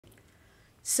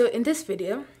So in this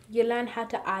video, you learn how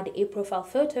to add a profile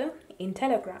photo in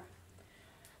Telegram.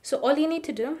 So all you need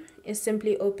to do is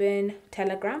simply open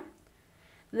Telegram,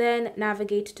 then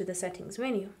navigate to the settings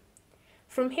menu.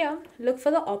 From here, look for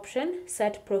the option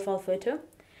Set Profile Photo.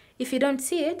 If you don't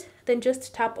see it, then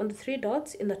just tap on the three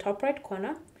dots in the top right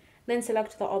corner, then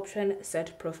select the option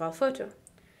Set Profile Photo.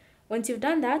 Once you've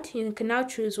done that, you can now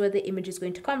choose where the image is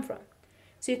going to come from.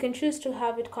 So you can choose to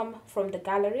have it come from the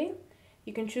gallery,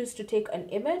 you can choose to take an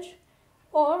image,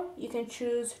 or you can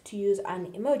choose to use an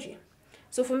emoji.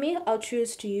 So for me, I'll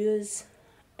choose to use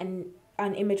an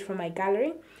image from my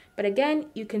gallery, but again,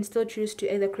 you can still choose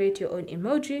to either create your own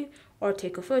emoji or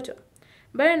take a photo.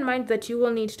 Bear in mind that you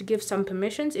will need to give some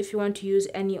permissions if you want to use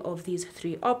any of these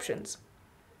three options.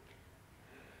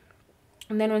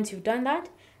 And then once you've done that,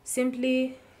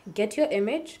 simply get your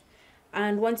image,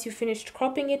 and once you've finished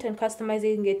cropping it and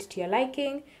customizing it to your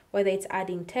liking, whether it's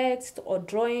adding text or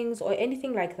drawings or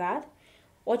anything like that,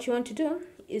 what you want to do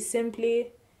is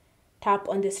simply tap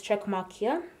on this check mark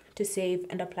here to save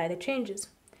and apply the changes.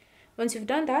 Once you've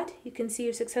done that, you can see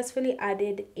you've successfully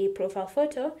added a profile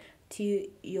photo to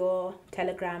your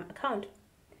Telegram account.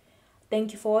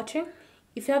 Thank you for watching.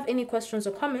 If you have any questions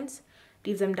or comments,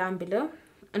 leave them down below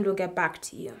and we'll get back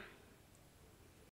to you.